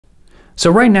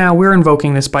So right now we're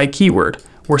invoking this by keyword.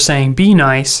 We're saying be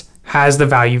nice has the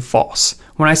value false.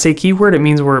 When I say keyword, it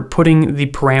means we're putting the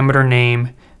parameter name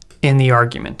in the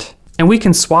argument. And we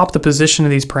can swap the position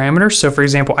of these parameters. So for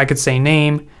example, I could say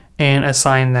name and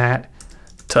assign that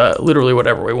to literally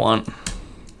whatever we want.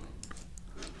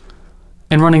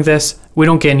 And running this, we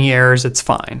don't get any errors, it's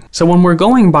fine. So when we're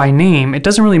going by name, it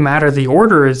doesn't really matter the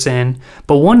order it's in,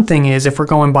 but one thing is if we're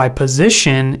going by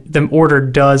position, the order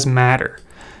does matter.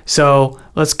 So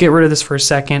let's get rid of this for a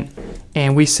second,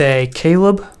 and we say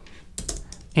Caleb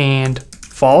and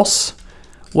false.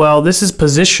 Well, this is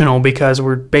positional because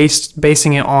we're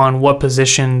basing it on what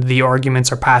position the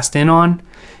arguments are passed in on.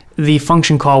 The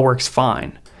function call works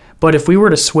fine. But if we were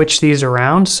to switch these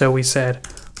around, so we said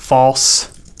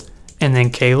false and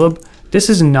then Caleb, this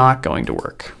is not going to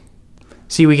work.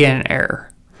 See, we get an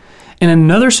error. And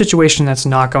another situation that's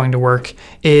not going to work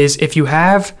is if you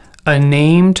have a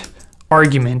named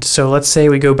argument. So let's say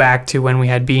we go back to when we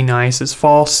had be nice as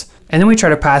false, and then we try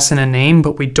to pass in a name,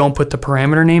 but we don't put the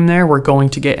parameter name there, we're going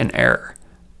to get an error.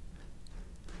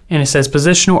 And it says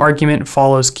positional argument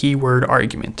follows keyword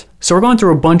argument. So we're going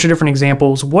through a bunch of different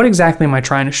examples. What exactly am I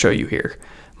trying to show you here?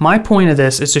 My point of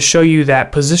this is to show you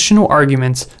that positional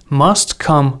arguments must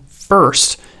come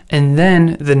first and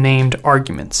then the named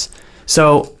arguments.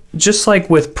 So just like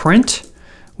with print,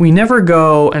 we never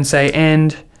go and say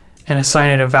end and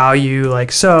assign it a value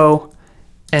like so,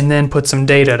 and then put some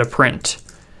data to print.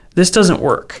 This doesn't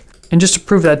work. And just to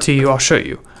prove that to you, I'll show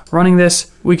you. Running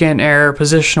this, we get an error,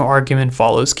 positional argument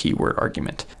follows keyword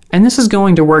argument. And this is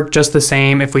going to work just the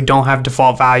same if we don't have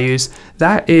default values.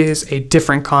 That is a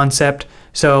different concept.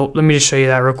 So let me just show you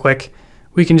that real quick.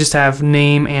 We can just have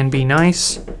name and be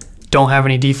nice. Don't have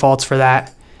any defaults for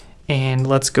that. And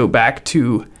let's go back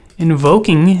to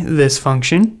invoking this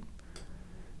function.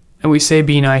 And we say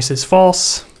be nice is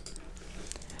false.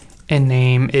 And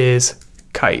name is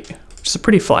kite, which is a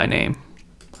pretty fly name.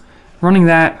 Running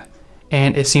that,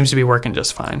 and it seems to be working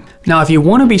just fine. Now, if you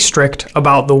want to be strict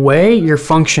about the way your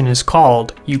function is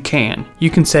called, you can. You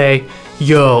can say,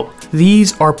 yo,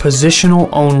 these are positional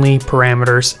only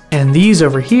parameters, and these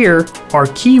over here are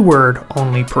keyword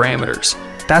only parameters.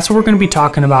 That's what we're going to be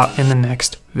talking about in the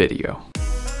next video.